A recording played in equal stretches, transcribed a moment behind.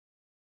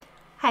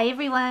Hi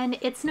everyone,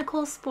 it's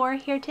Nicole Spohr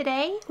here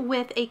today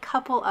with a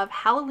couple of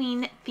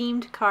Halloween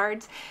themed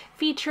cards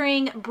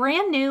featuring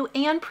brand new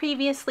and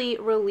previously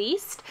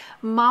released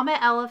Mama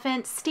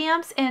Elephant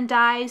stamps and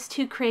dies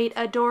to create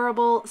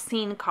adorable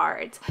scene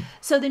cards.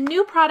 So the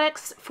new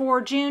products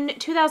for June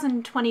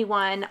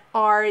 2021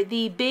 are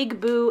the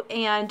Big Boo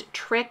and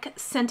Trick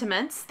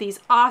Sentiments, these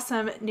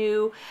awesome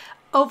new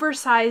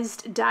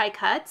oversized die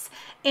cuts,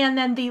 and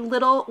then the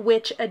Little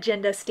Witch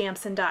Agenda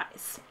stamps and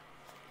dies.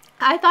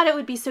 I thought it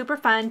would be super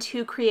fun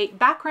to create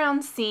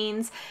background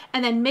scenes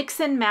and then mix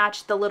and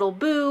match the Little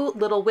Boo,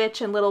 Little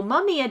Witch, and Little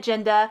Mummy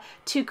agenda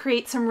to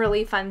create some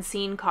really fun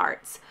scene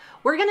cards.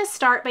 We're going to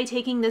start by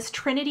taking this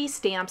Trinity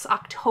Stamps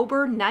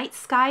October Night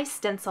Sky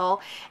stencil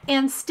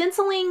and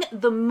stenciling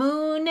the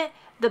moon,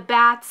 the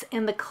bats,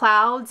 and the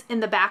clouds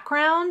in the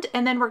background,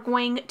 and then we're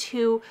going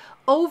to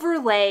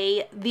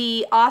overlay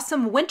the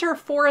awesome winter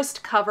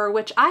forest cover,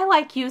 which I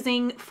like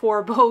using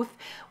for both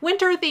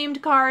winter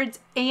themed cards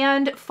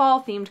and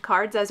fall themed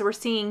cards, as we're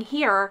seeing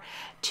here,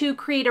 to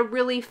create a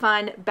really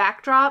fun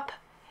backdrop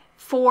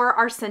for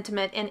our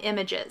sentiment and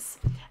images.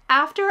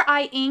 After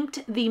I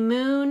inked the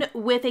moon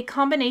with a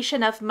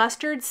combination of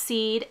mustard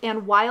seed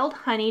and wild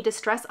honey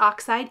distress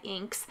oxide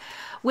inks,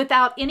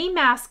 without any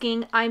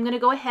masking, I'm going to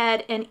go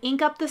ahead and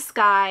ink up the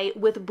sky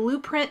with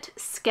Blueprint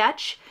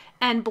Sketch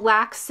and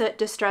Black Soot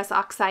Distress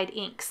Oxide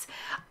inks.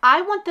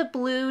 I want the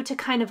blue to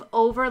kind of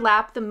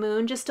overlap the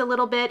moon just a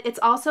little bit. It's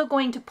also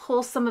going to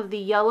pull some of the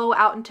yellow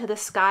out into the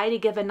sky to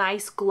give a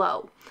nice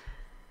glow.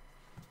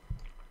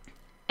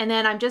 And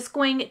then I'm just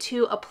going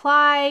to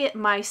apply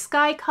my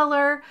sky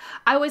color.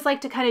 I always like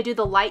to kind of do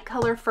the light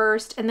color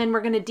first, and then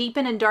we're going to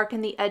deepen and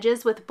darken the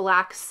edges with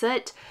Black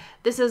Soot.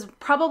 This is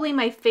probably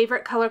my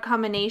favorite color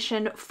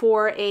combination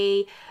for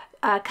a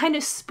kind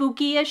of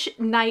spooky-ish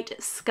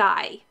night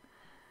sky.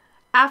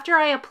 After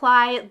I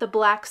apply the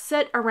Black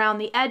Soot around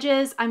the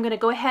edges, I'm going to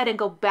go ahead and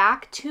go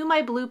back to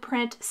my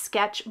Blueprint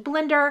Sketch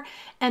blender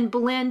and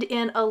blend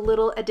in a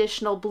little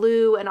additional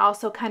blue and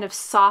also kind of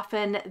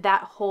soften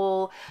that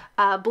whole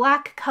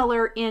black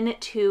color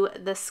into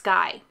the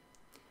sky.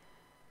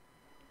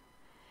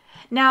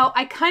 Now,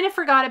 I kind of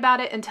forgot about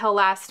it until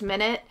last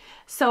minute,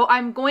 so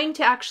I'm going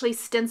to actually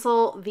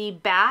stencil the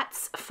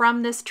bats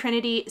from this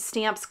Trinity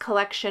Stamps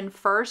collection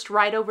first,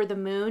 right over the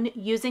moon,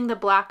 using the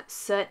Black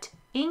Soot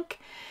ink.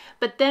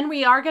 But then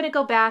we are going to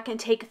go back and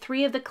take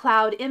 3 of the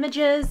cloud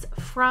images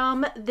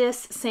from this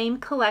same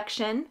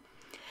collection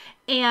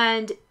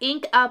and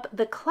ink up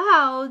the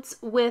clouds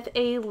with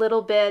a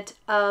little bit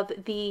of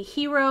the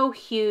Hero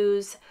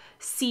Hues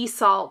Sea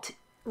Salt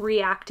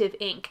reactive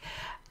ink.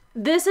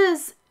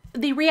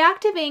 The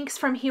reactive inks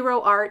from Hero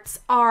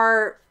Arts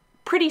are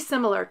pretty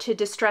similar to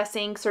distress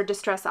inks or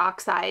distress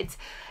oxides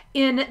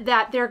in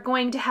that they're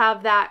going to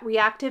have that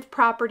reactive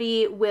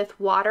property with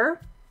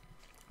water.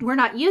 We're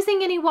not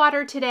using any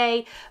water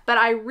today, but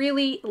I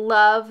really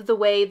love the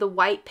way the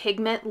white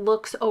pigment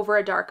looks over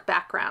a dark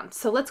background.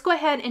 So let's go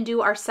ahead and do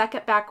our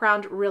second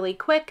background really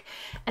quick,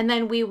 and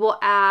then we will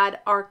add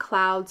our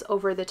clouds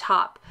over the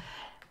top.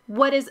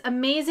 What is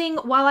amazing,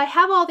 while I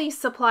have all these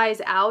supplies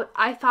out,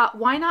 I thought,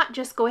 why not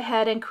just go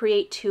ahead and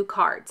create 2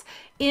 cards?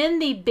 In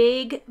the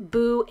Big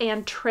Boo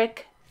and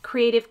Trick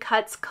Creative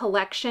Cuts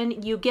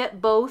collection, you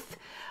get both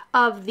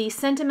of the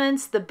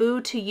sentiments, the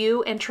Boo to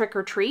You and Trick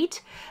or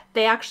Treat.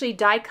 They actually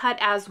die cut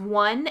as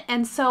one,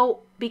 and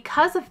so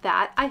because of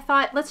that, I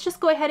thought, let's just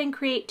go ahead and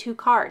create 2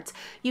 cards.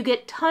 You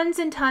get tons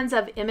and tons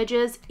of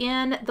images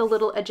in the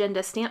little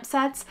agenda stamp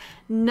sets.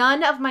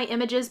 None of my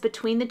images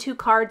between the 2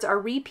 cards are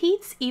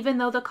repeats, even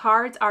though the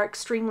cards are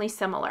extremely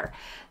similar.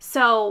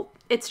 So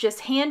it's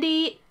just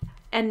handy.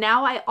 And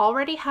now I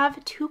already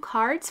have 2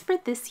 cards for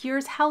this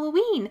year's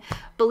Halloween.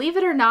 Believe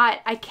it or not,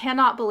 I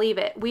cannot believe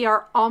it. We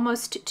are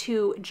almost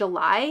to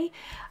July,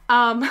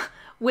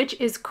 which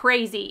is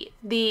crazy.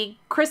 The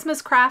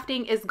Christmas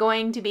crafting is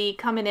going to be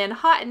coming in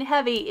hot and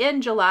heavy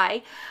in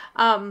July.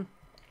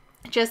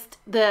 Just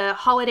the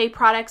holiday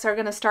products are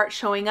going to start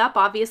showing up.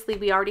 Obviously,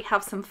 we already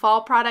have some fall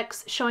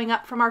products showing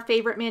up from our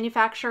favorite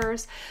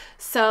manufacturers.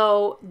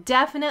 So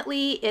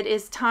definitely it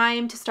is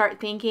time to start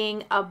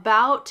thinking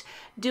about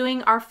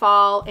doing our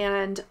fall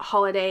and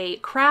holiday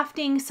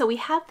crafting so we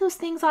have those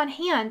things on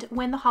hand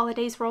when the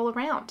holidays roll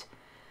around.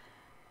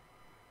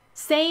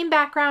 Same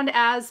background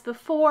as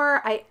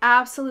before. I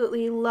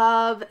absolutely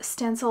love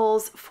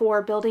stencils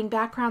for building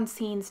background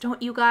scenes,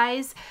 don't you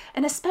guys?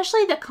 And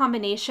especially the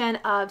combination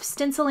of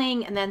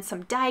stenciling and then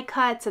some die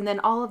cuts and then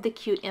all of the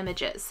cute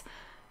images.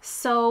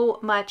 So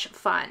much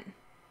fun.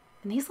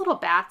 And these little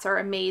bats are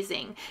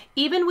amazing.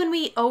 Even when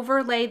we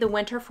overlay the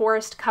winter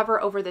forest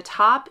cover over the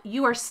top,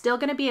 you are still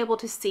going to be able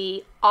to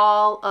see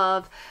all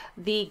of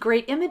the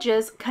great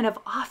images kind of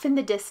off in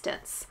the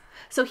distance.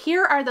 So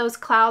here are those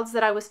clouds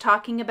that I was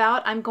talking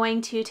about. I'm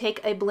going to take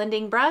a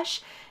blending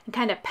brush and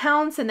kind of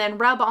pounce and then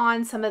rub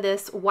on some of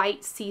this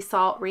white sea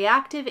salt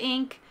reactive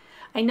ink.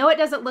 I know it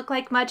doesn't look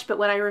like much, but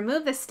when I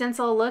remove the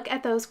stencil, look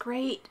at those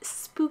great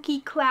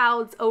spooky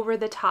clouds over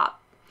the top.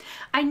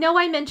 I know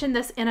I mentioned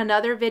this in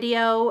another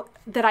video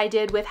that I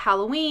did with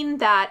Halloween,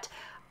 that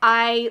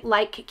I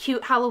like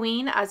cute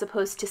Halloween as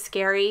opposed to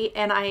scary,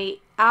 and I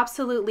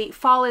absolutely,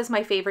 fall is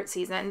my favorite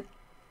season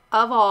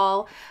of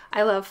all.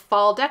 I love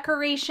fall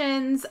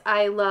decorations.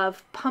 I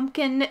love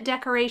pumpkin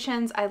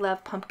decorations. I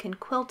love pumpkin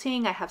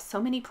quilting. I have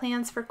so many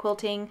plans for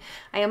quilting.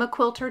 I am a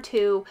quilter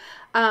too.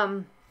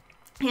 And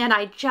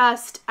I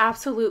just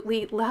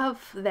absolutely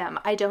love them.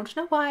 I don't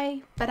know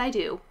why, but I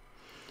do.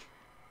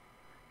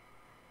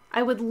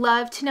 I would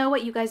love to know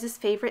what you guys'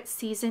 favorite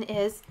season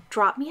is.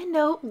 Drop me a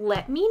note.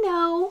 Let me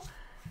know.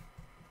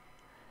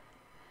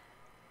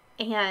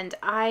 And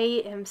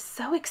I am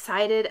so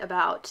excited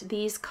about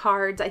these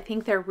cards. I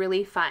think they're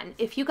really fun.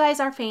 If you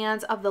guys are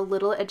fans of the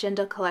Little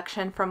Agenda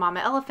collection from Mama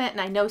Elephant, and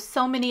I know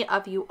so many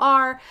of you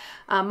are,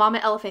 Mama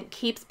Elephant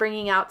keeps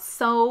bringing out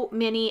so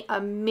many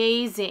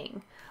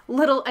amazing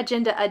Little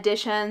Agenda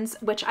editions,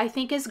 which I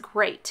think is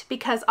great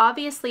because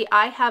obviously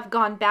I have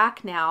gone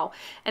back now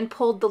and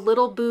pulled the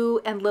Little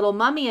Boo and Little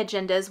Mummy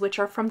agendas, which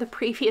are from the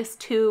previous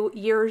 2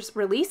 years'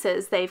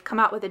 releases. They've come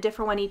out with a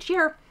different one each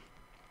year.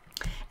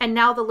 And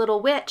now the Little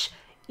Witch.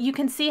 You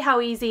can see how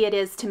easy it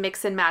is to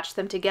mix and match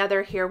them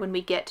together here when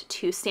we get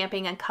to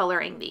stamping and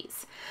coloring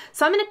these.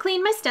 So I'm going to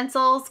clean my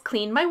stencils,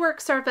 clean my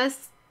work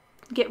surface,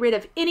 get rid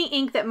of any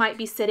ink that might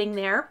be sitting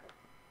there.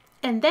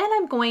 And then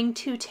I'm going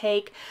to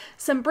take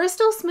some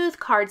Bristol Smooth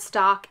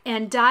cardstock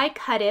and die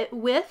cut it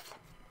with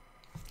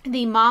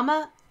the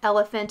Mama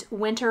Elephant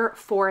Winter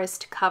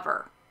Forest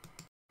cover.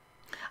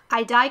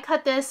 I die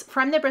cut this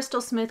from the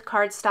Bristol Smooth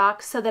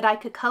cardstock so that I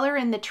could color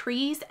in the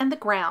trees and the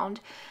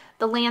ground,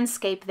 the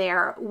landscape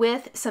there,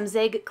 with some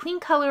Zig Clean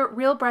Color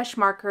Real Brush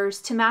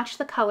markers to match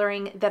the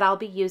coloring that I'll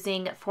be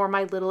using for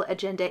my Little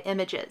Agenda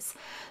images.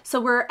 So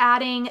we're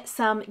adding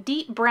some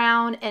deep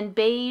brown and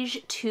beige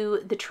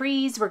to the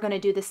trees. We're going to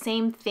do the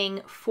same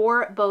thing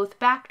for both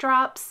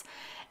backdrops.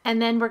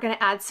 And then we're going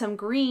to add some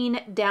green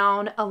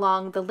down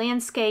along the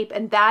landscape,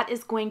 and that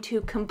is going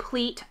to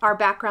complete our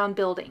background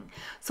building.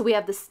 So we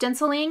have the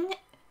stenciling,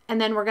 and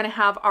then we're going to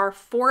have our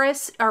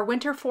forest, our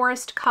winter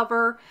forest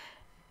cover,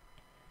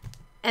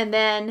 and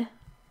then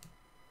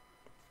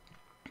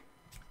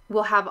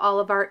we'll have all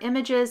of our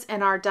images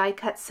and our die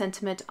cut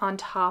sentiment on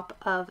top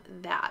of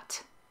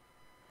that.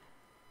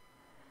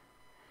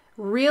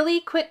 Really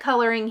quick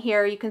coloring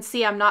here. You can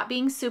see I'm not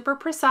being super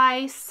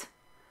precise.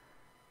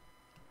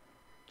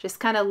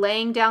 Just kind of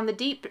laying down the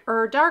deep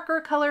or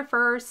darker color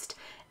first,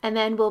 and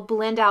then we'll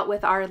blend out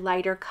with our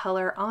lighter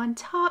color on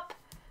top.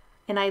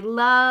 And I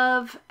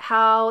love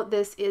how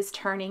this is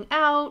turning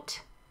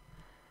out.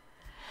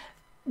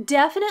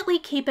 Definitely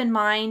keep in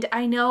mind,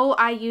 I know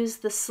I use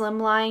the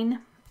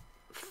Slimline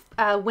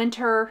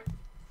winter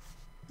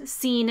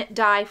scene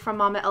die from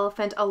Mama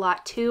Elephant a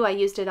lot too. I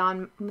used it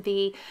on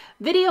the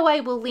video I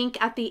will link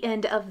at the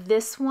end of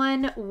this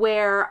one,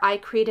 where I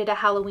created a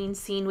Halloween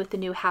scene with the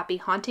new Happy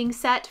Haunting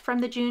set from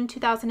the June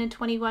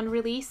 2021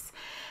 release.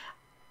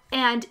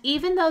 And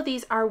even though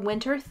these are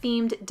winter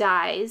themed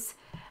dies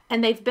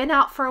and they've been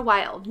out for a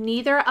while,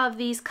 neither of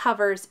these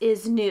covers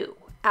is new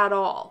at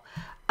all.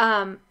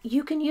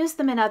 You can use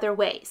them in other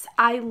ways.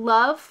 I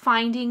love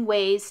finding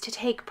ways to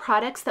take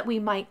products that we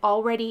might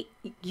already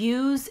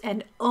use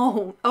and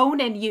own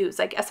and use,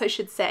 I guess I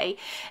should say,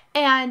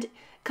 and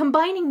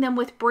combining them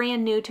with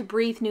brand new to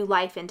breathe new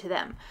life into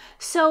them.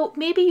 So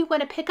maybe you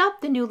want to pick up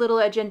the new Little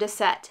Agenda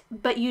set,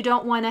 but you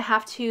don't want to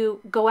have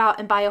to go out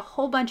and buy a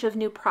whole bunch of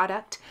new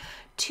product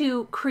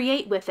to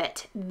create with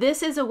it.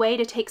 This is a way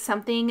to take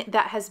something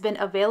that has been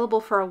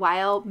available for a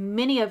while,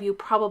 many of you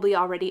probably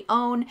already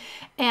own,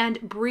 and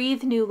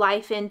breathe new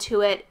life into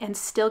it and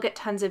still get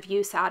tons of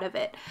use out of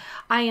it.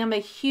 I am a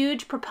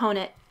huge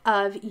proponent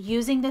of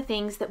using the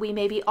things that we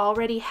maybe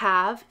already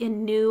have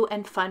in new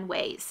and fun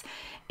ways.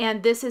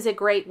 And this is a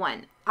great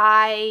one.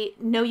 I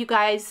know you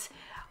guys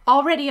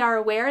already are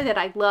aware that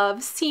I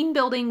love scene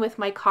building with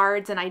my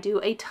cards, and I do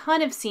a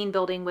ton of scene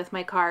building with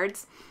my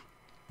cards.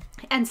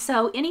 And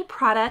so any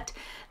product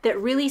that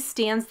really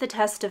stands the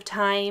test of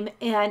time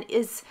and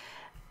is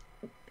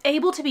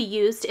able to be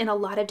used in a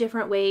lot of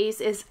different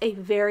ways is a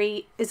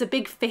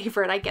big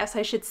favorite, I guess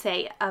I should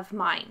say, of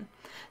mine.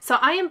 So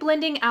I am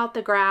blending out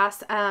the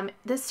grass.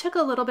 This took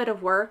a little bit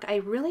of work. I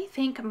really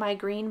think my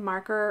green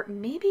marker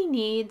maybe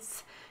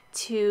needs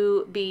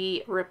to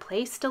be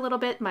replaced a little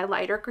bit, my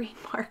lighter green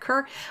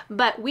marker,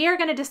 but we are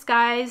going to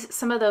disguise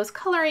some of those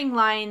coloring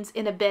lines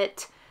in a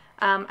bit.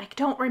 I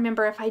don't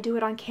remember if I do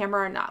it on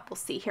camera or not. We'll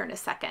see here in a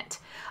second.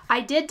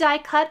 I did die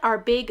cut our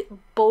big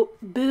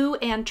Boo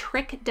and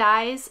Trick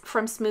dies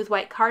from Smooth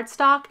White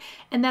cardstock,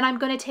 and then I'm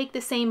going to take the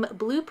same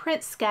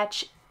blueprint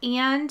sketch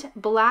and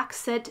Black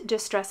Soot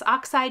Distress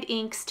Oxide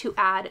inks to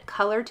add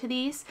color to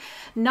these.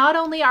 Not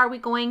only are we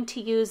going to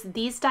use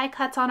these die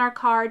cuts on our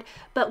card,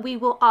 but we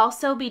will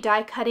also be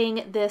die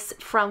cutting this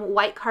from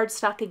white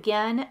cardstock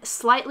again,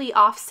 slightly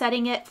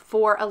offsetting it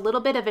for a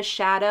little bit of a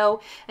shadow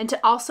and to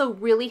also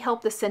really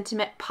help the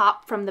sentiment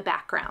pop from the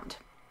background.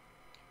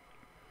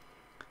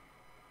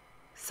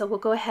 So we'll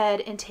go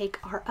ahead and take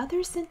our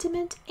other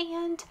sentiment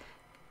and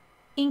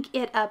ink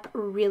it up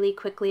really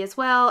quickly as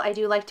well. I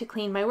do like to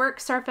clean my work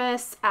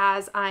surface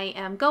as I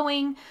am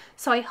going,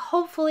 so I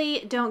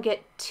hopefully don't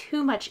get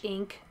too much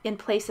ink in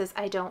places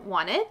I don't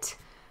want it.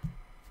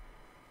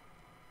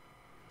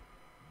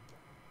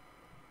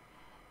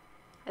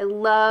 I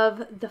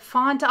love the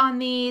font on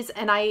these,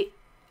 and I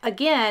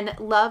again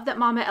love that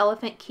Mama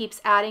Elephant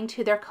keeps adding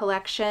to their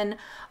collection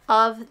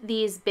of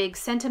these big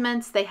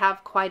sentiments. They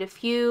have quite a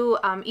few.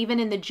 Even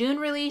in the June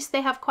release,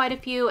 they have quite a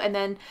few, and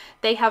then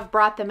they have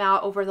brought them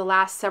out over the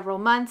last several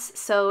months.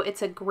 So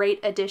it's a great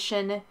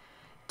addition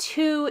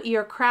to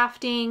your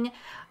crafting.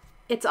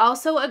 It's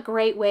also a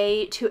great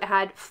way to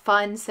add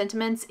fun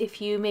sentiments if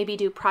you maybe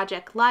do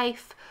project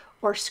life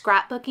or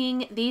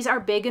scrapbooking. These are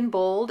big and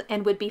bold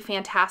and would be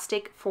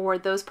fantastic for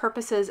those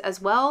purposes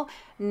as well,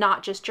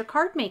 not just your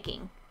card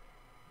making.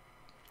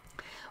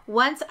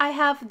 Once I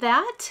have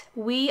that,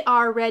 we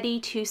are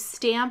ready to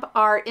stamp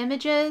our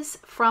images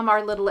from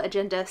our little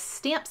agenda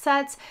stamp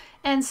sets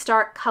and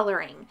start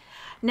coloring.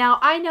 Now,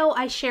 I know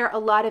I share a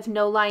lot of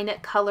no-line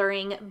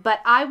coloring, but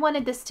I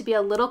wanted this to be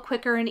a little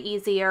quicker and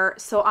easier,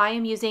 so I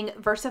am using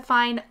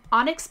VersaFine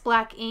Onyx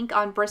Black ink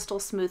on Bristol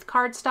Smooth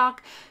cardstock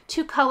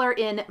to color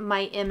in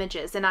my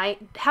images. And I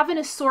have an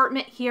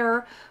assortment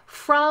here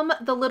from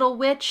the Little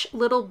Witch,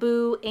 Little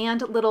Boo,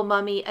 and Little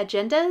Mummy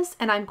agendas,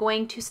 and I'm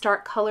going to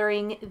start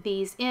coloring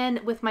these in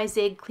with my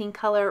Zig Clean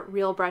Color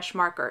Real Brush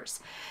markers.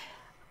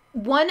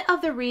 One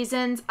of the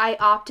reasons I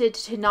opted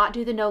to not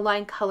do the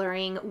no-line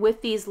coloring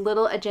with these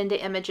little agenda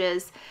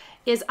images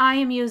is I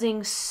am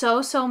using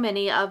so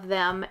many of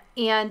them,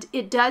 and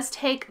it does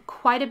take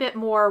quite a bit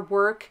more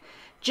work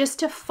just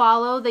to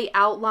follow the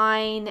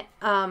outline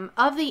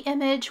of the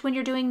image when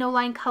you're doing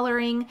no-line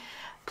coloring.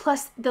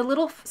 Plus,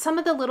 some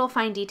of the little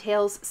fine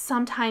details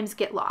sometimes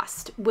get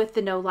lost with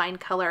the no-line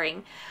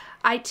coloring.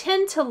 I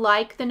tend to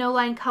like the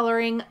no-line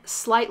coloring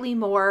slightly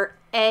more,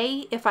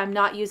 A, if I'm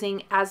not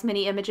using as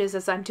many images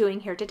as I'm doing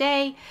here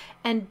today,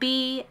 and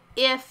B,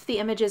 if the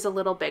image is a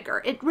little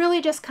bigger. It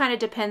really just kind of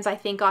depends, I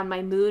think, on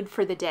my mood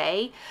for the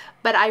day,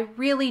 but I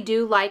really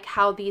do like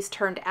how these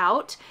turned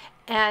out.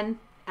 And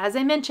as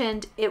I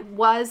mentioned, it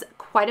was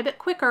quite a bit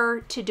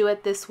quicker to do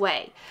it this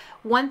way.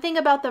 One thing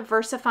about the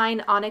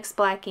VersaFine Onyx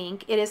Black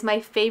ink, it is my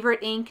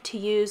favorite ink to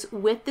use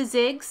with the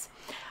zigs.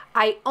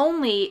 I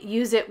only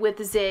use it with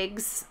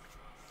zigs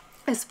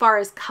as far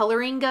as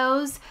coloring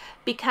goes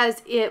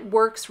because it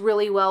works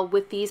really well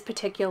with these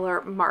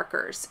particular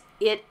markers.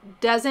 It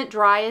doesn't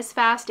dry as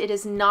fast. It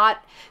is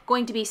not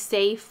going to be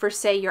safe for,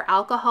 say, your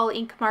alcohol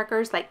ink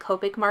markers like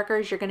Copic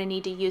markers. You're going to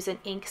need to use an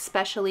ink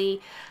specially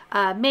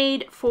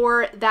made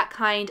for that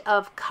kind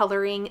of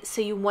coloring,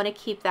 so you want to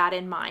keep that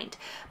in mind.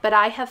 But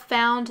I have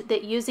found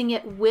that using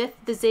it with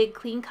the Zig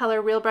Clean Color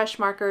Real Brush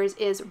markers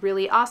is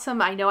really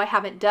awesome. I know I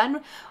haven't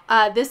done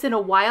this in a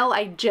while.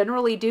 I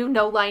generally do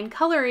no-line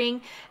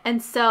coloring,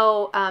 and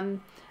so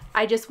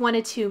I just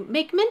wanted to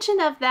make mention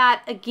of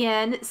that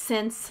again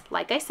since,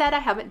 like I said, I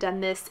haven't done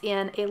this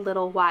in a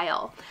little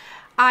while.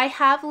 I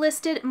have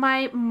listed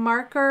my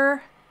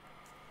marker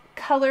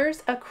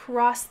colors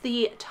across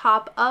the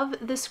top of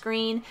the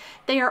screen.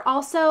 They are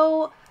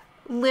also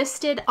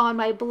listed on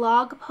my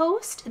blog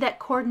post that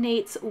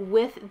coordinates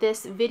with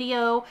this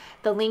video.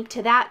 The link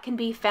to that can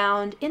be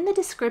found in the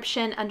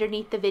description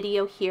underneath the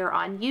video here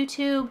on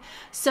YouTube.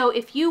 So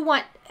if you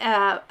want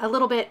a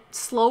little bit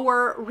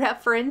slower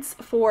reference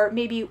for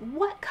maybe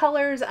what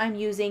colors I'm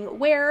using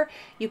where,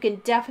 you can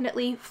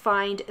definitely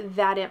find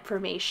that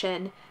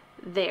information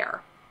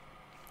there.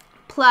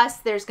 Plus,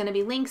 there's going to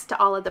be links to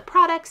all of the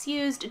products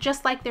used,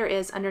 just like there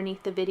is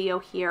underneath the video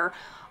here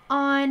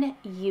on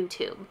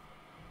YouTube.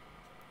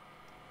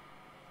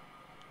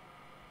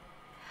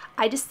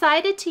 I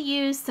decided to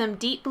use some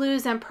deep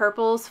blues and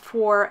purples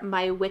for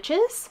my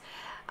witches,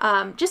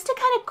 just to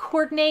kind of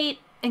coordinate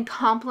and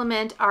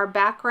complement our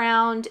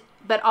background,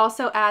 but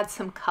also add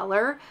some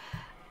color.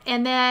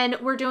 And then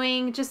we're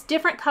doing just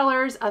different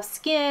colors of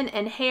skin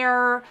and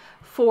hair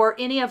for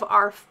any of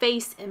our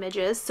face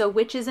images, so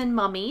witches and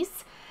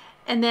mummies.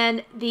 And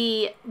then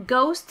the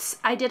ghosts,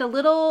 I did a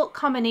little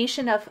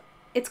combination of,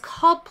 it's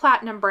called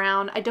platinum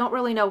brown. I don't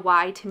really know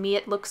why. To me,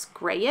 it looks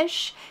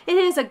grayish. It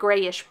is a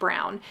grayish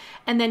brown.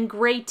 And then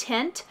gray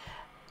tint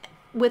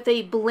with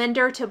a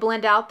blender to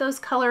blend out those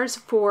colors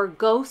for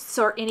ghosts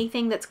or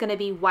anything that's going to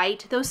be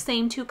white. Those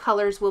same two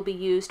colors will be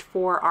used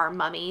for our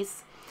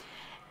mummies.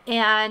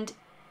 And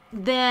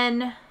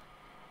then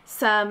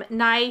some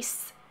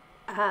nice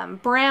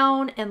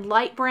brown and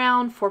light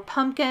brown for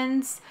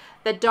pumpkins.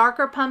 The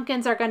darker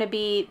pumpkins are going to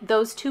be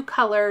those two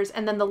colors,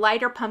 and then the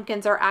lighter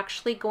pumpkins are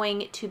actually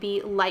going to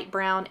be light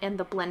brown in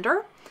the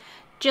blender,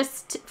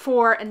 just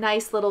for a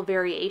nice little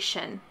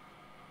variation.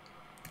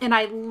 And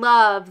I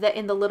love that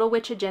in the Little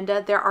Witch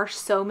agenda, there are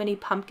so many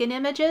pumpkin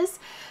images.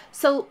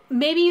 So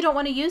maybe you don't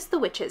want to use the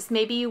witches.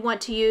 Maybe you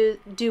want to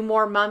do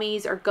more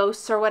mummies or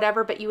ghosts or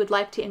whatever, but you would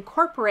like to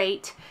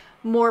incorporate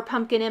more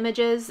pumpkin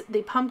images.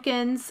 The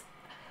pumpkins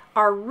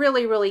are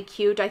really, really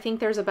cute. I think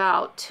there's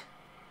about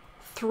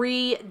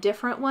 3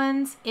 different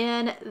ones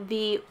in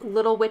the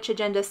Little Witch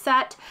Agenda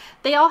set.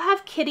 They all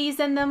have kitties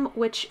in them,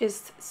 which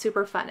is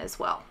super fun as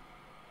well.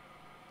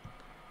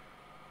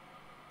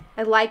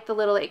 I like the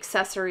little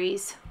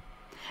accessories.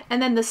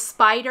 And then the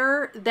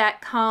spider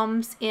that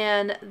comes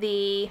in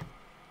the,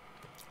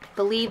 I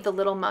believe the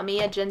Little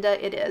Mummy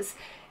Agenda it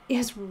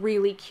is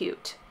really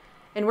cute.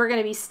 And we're going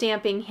to be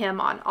stamping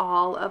him on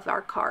all of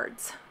our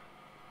cards.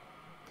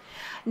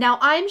 Now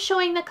I'm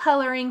showing the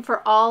coloring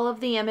for all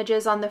of the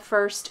images on the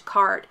first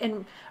card.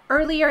 And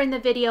earlier in the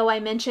video I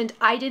mentioned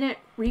I didn't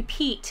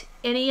repeat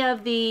any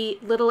of the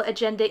Little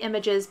Agenda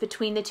images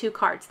between the 2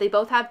 cards. They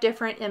both have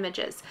different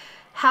images.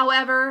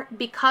 However,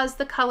 because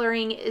the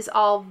coloring is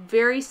all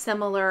very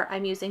similar,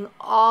 I'm using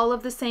all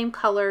of the same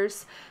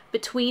colors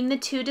between the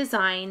 2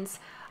 designs.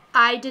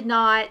 I did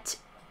not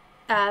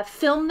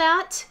film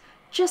that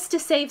just to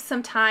save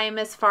some time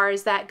as far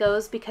as that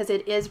goes, because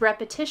it is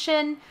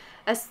repetition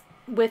as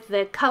with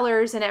the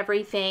colors and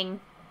everything,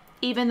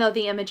 even though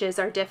the images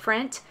are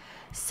different.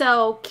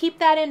 So keep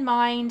that in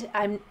mind.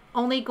 I'm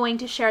only going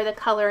to share the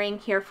coloring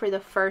here for the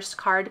first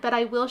card, but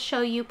I will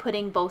show you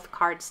putting both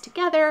cards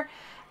together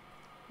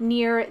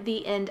near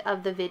the end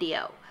of the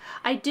video.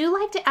 I do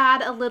like to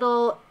add a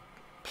little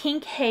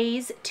pink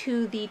haze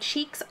to the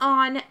cheeks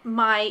on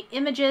my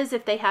images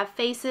if they have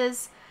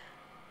faces.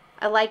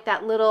 I like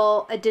that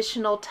little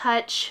additional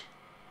touch.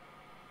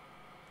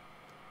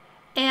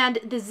 And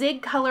the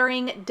zig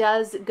coloring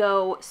does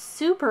go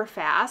super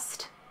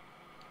fast,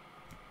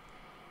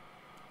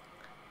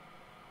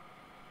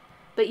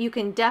 but you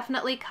can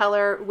definitely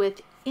color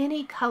with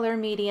any color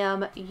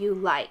medium you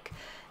like.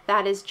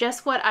 That is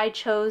just what I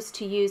chose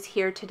to use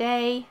here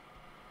today.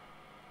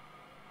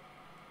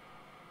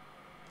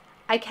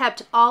 I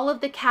kept all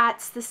of the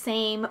cats the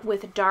same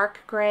with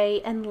dark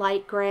gray and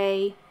light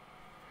gray.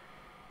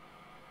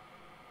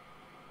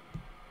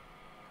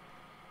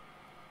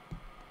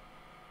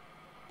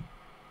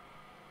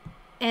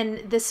 And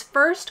this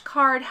first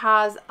card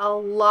has a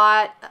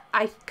lot.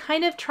 I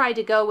kind of tried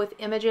to go with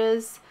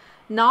images,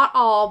 not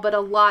all, but a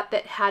lot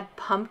that had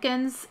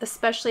pumpkins,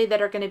 especially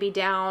that are going to be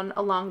down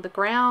along the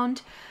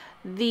ground.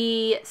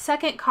 The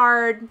second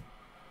card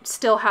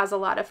still has a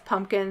lot of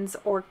pumpkins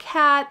or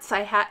cats.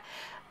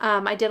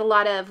 I did a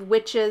lot of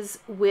witches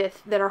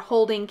that are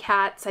holding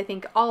cats. I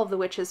think all of the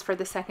witches for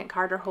the second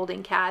card are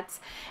holding cats.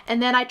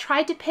 And then I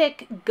tried to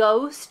pick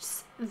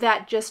ghosts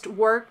that just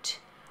worked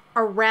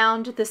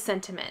around the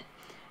sentiment,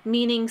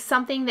 meaning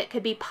something that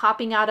could be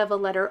popping out of a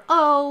letter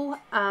O.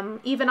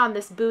 Even on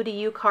this Boo to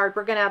You card,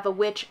 we're going to have a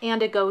witch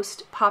and a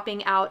ghost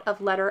popping out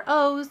of letter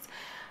O's,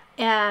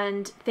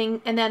 and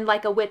then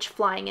like a witch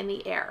flying in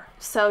the air.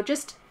 So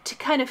just to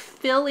kind of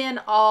fill in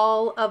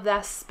all of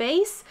that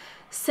space,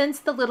 since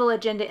the Little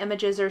Agenda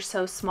images are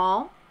so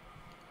small.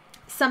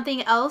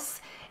 Something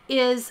else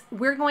is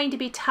we're going to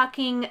be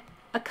tucking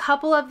a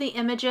couple of the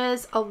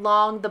images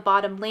along the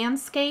bottom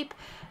landscape,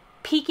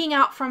 peeking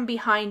out from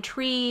behind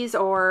trees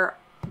or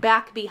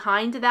back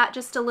behind that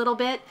just a little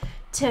bit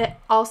to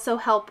also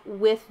help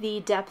with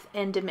the depth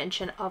and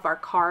dimension of our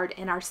card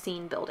and our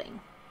scene building.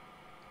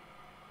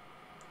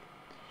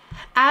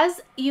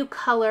 As you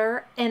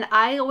color, and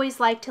I always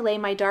like to lay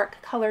my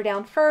dark color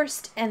down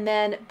first and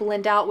then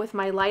blend out with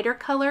my lighter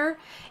color.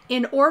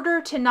 In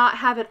order to not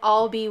have it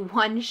all be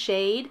one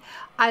shade,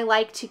 I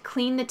like to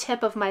clean the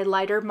tip of my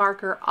lighter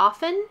marker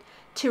often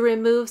to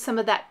remove some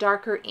of that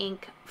darker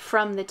ink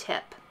from the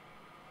tip.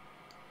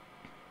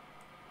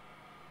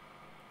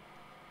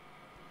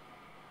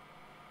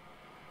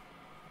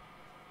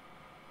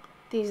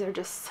 These are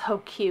just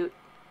so cute.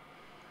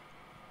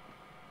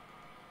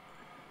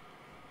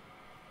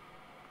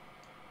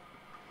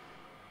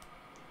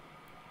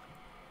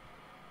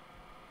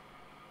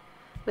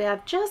 We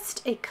have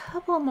just a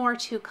couple more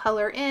to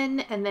color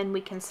in, and then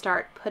we can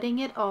start putting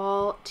it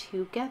all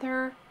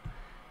together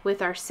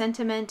with our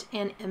sentiment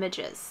and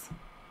images.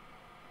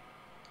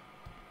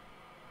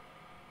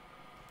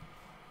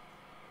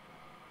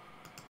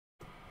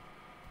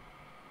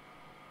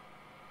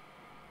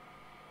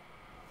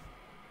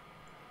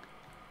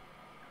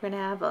 We're going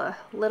to have a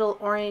little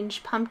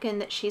orange pumpkin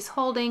that she's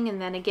holding,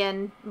 and then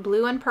again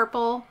blue and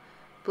purple,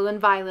 blue and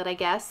violet I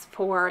guess,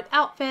 for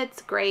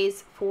outfits,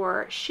 grays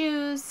for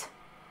shoes.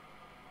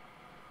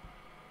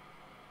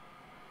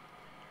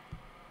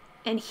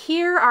 And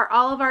here are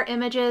all of our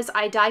images.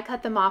 I die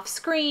cut them off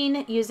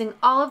screen using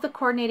all of the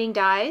coordinating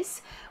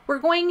dies. We're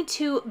going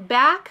to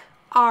back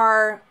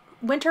our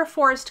Winter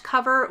Forest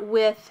cover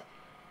with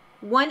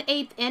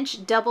 1/8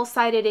 inch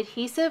double-sided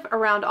adhesive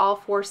around all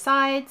 4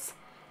 sides,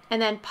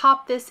 and then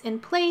pop this in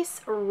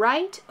place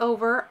right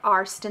over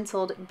our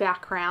stenciled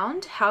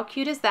background. How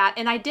cute is that?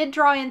 And I did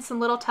draw in some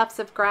little tufts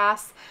of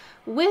grass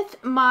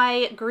with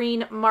my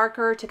green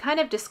marker to kind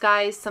of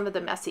disguise some of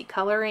the messy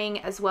coloring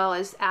as well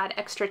as add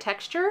extra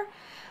texture.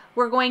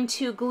 We're going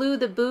to glue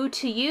the Boo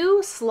to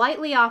You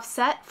slightly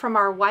offset from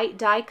our white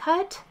die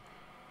cut,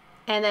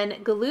 and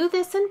then glue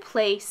this in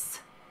place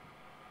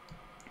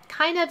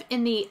kind of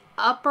in the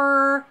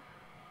upper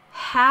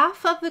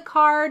half of the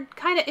card.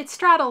 Kind of, it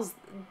straddles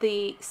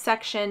the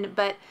section,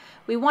 but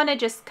we want to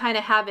just kind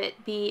of have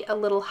it be a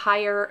little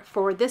higher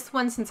for this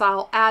one since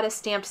I'll add a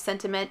stamped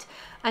sentiment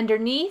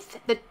underneath.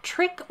 The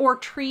trick or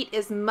treat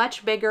is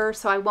much bigger,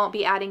 so I won't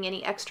be adding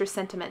any extra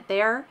sentiment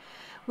there.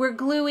 We're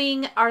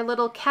gluing our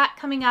little cat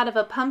coming out of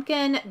a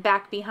pumpkin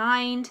back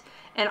behind,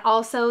 and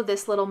also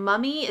this little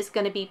mummy is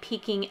going to be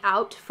peeking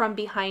out from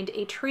behind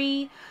a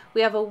tree.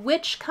 We have a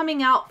witch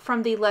coming out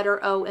from the letter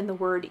O in the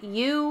word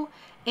you,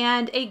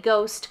 and a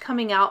ghost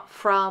coming out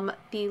from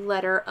the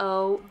letter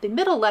O, the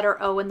middle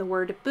letter O in the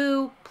word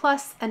boo,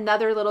 plus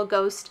another little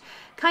ghost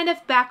kind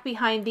of back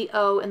behind the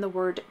O in the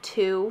word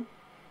to.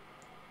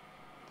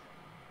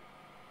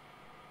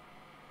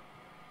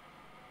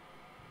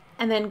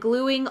 And then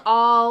gluing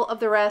all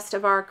of the rest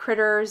of our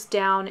critters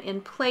down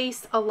in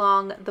place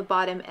along the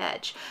bottom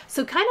edge.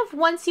 So kind of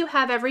once you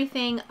have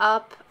everything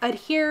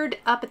adhered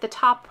up at the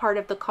top part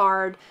of the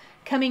card,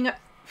 coming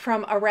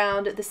from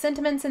around the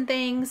sentiments and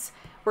things,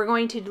 we're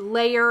going to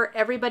layer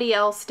everybody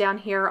else down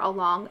here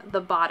along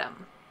the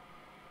bottom.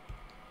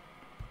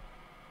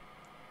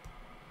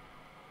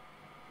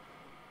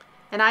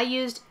 And I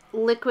used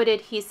liquid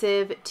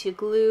adhesive to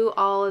glue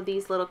all of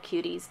these little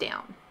cuties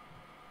down.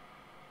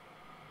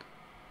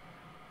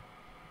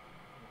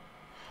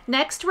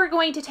 Next, we're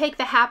going to take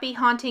the Happy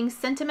Haunting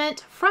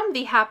sentiment from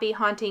the Happy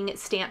Haunting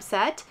stamp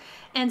set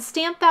and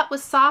stamp that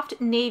with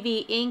soft navy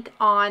ink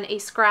on a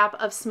scrap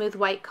of smooth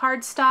white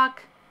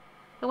cardstock.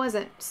 I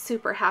wasn't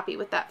super happy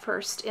with that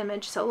first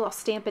image, so I'll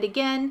stamp it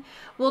again.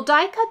 We'll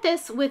die cut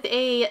this with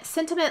a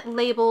sentiment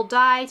label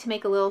die to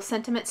make a little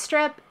sentiment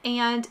strip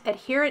and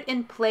adhere it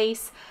in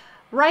place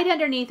right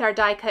underneath our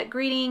die cut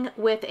greeting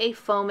with a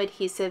foam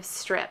adhesive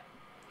strip.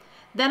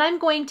 Then I'm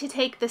going to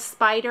take the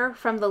spider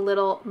from the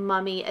little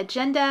mummy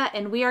agenda,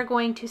 and we are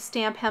going to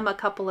stamp him a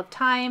couple of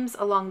times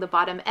along the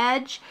bottom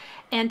edge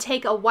and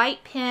take a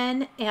white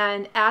pen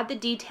and add the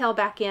detail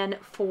back in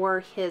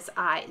for his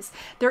eyes.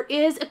 There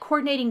is a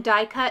coordinating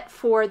die cut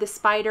for the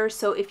spider,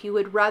 so if you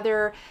would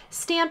rather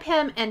stamp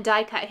him and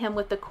die cut him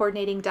with the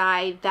coordinating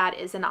die, that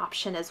is an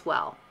option as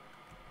well.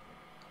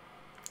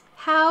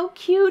 How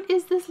cute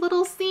is this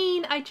little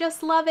scene? I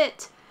just love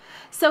it.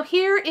 So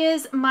here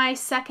is my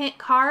second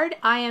card.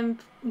 I am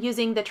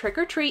using the trick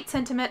or treat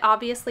sentiment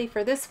obviously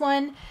for this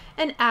one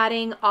and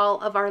adding all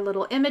of our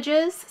little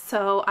images.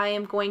 So I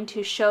am going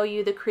to show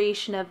you the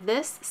creation of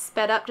this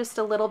sped up just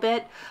a little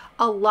bit.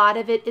 A lot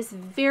of it is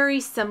very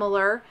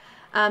similar.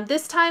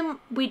 This time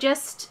we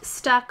just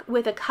stuck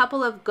with a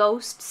couple of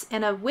ghosts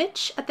and a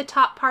witch at the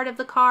top part of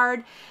the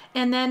card,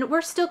 and then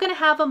we're still going to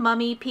have a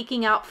mummy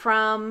peeking out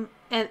from,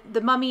 and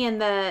the mummy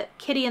and the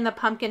kitty and the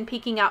pumpkin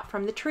peeking out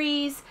from the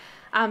trees.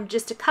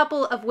 Just a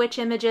couple of witch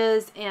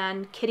images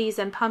and kitties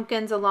and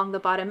pumpkins along the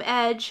bottom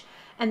edge,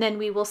 and then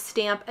we will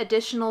stamp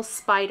additional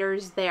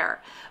spiders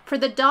there. For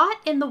the dot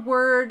in the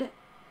word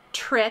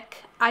trick,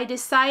 I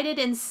decided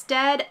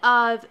instead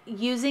of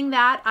using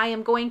that, I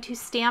am going to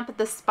stamp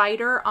the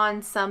spider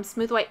on some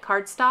smooth white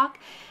cardstock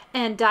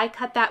and die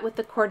cut that with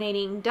the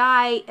coordinating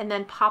die and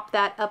then pop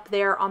that up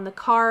there on the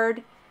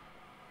card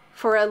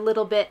for a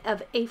little bit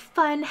of a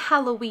fun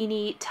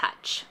Halloween-y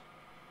touch.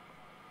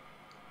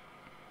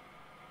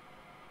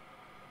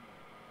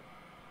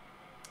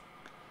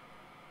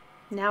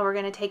 Now we're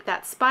going to take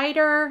that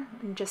spider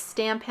and just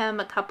stamp him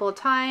a couple of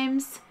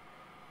times.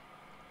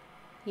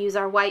 Use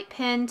our white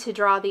pen to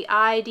draw the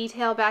eye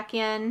detail back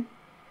in.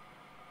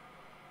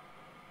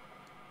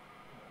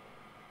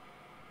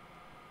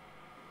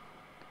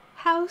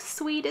 How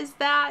sweet is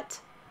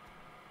that?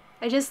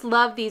 I just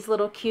love these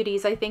little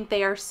cuties. I think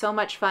they are so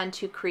much fun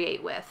to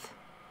create with.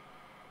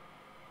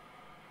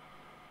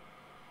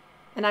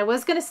 And I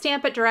was going to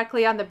stamp it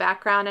directly on the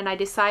background, and I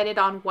decided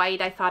on white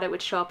I thought it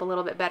would show up a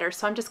little bit better.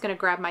 So I'm just going to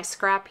grab my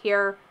scrap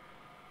here,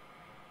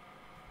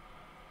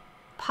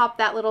 pop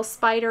that little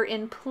spider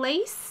in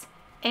place,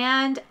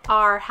 and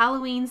our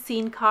Halloween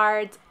scene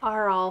cards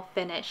are all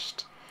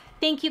finished.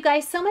 Thank you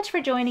guys so much for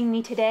joining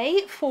me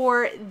today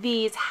for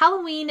these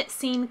Halloween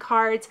scene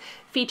cards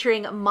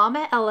featuring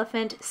Mama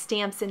Elephant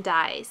stamps and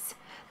dies.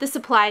 The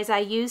supplies I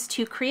used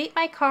to create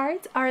my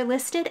cards are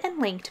listed and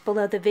linked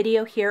below the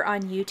video here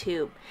on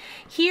YouTube.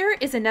 Here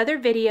is another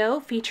video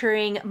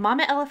featuring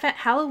Mama Elephant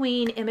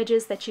Halloween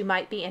images that you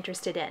might be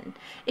interested in.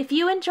 If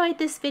you enjoyed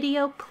this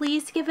video,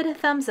 please give it a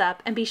thumbs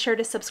up and be sure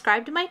to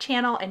subscribe to my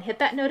channel and hit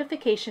that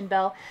notification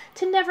bell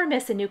to never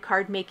miss a new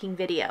card making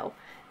video.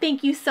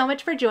 Thank you so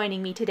much for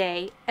joining me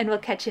today, and we'll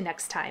catch you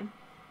next time.